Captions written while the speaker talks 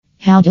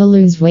How to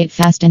lose weight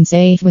fast and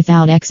safe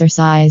without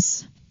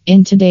exercise.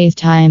 In today's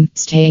time,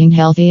 staying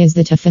healthy is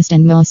the toughest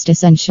and most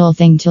essential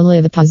thing to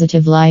live a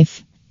positive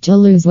life. To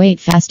lose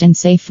weight fast and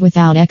safe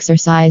without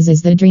exercise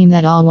is the dream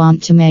that all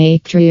want to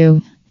make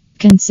true.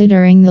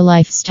 Considering the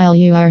lifestyle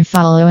you are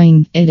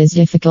following, it is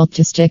difficult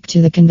to stick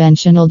to the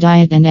conventional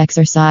diet and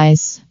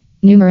exercise.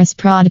 Numerous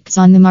products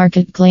on the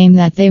market claim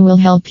that they will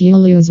help you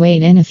lose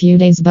weight in a few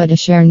days, but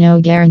assure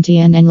no guarantee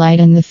and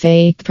enlighten the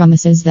fake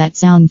promises that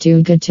sound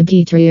too good to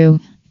be true.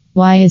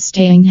 Why is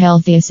staying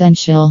healthy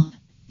essential?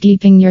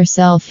 Keeping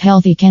yourself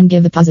healthy can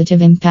give a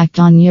positive impact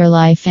on your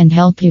life and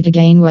help you to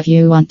gain what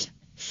you want.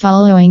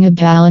 Following a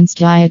balanced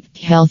diet,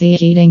 healthy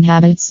eating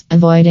habits,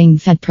 avoiding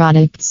fat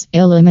products,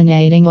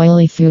 eliminating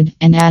oily food,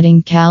 and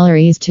adding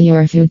calories to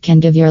your food can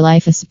give your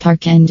life a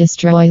spark and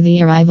destroy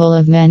the arrival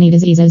of many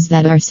diseases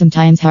that are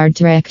sometimes hard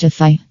to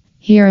rectify.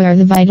 Here are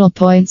the vital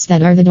points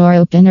that are the door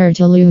opener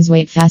to lose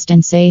weight fast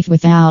and safe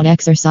without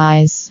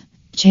exercise.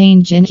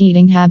 Change in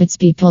eating habits.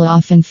 People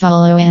often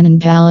follow an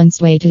imbalanced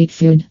way to eat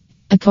food.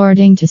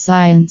 According to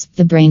science,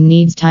 the brain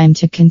needs time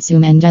to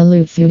consume and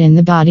dilute food in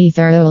the body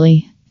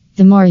thoroughly.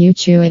 The more you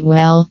chew it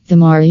well, the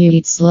more you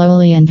eat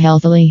slowly and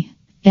healthily.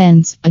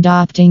 Hence,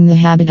 adopting the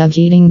habit of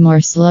eating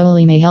more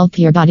slowly may help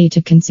your body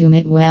to consume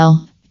it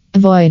well.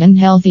 Avoid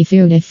unhealthy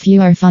food. If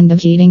you are fond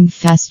of eating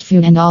fast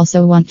food and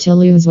also want to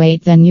lose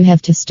weight, then you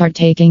have to start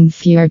taking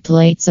fewer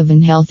plates of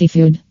unhealthy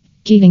food.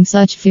 Eating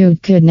such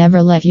food could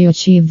never let you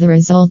achieve the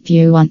result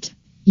you want.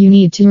 You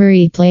need to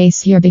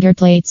replace your bigger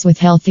plates with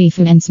healthy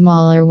food and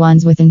smaller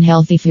ones with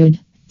unhealthy food.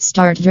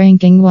 Start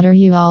drinking water.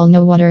 You all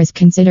know water is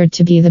considered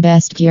to be the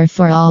best cure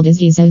for all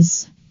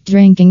diseases.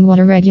 Drinking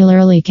water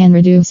regularly can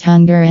reduce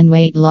hunger and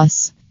weight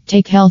loss.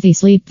 Take healthy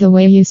sleep. The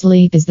way you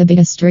sleep is the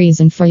biggest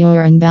reason for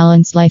your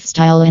unbalanced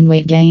lifestyle and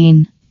weight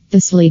gain.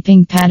 The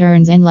sleeping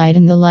patterns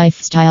enlighten the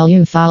lifestyle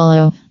you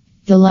follow.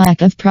 The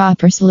lack of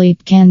proper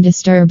sleep can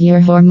disturb your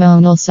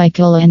hormonal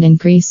cycle and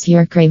increase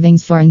your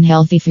cravings for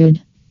unhealthy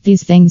food.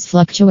 These things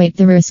fluctuate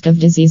the risk of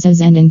diseases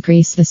and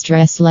increase the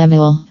stress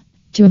level.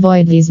 To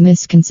avoid these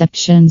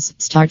misconceptions,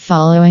 start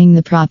following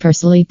the proper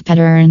sleep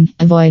pattern,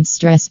 avoid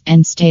stress,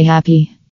 and stay happy.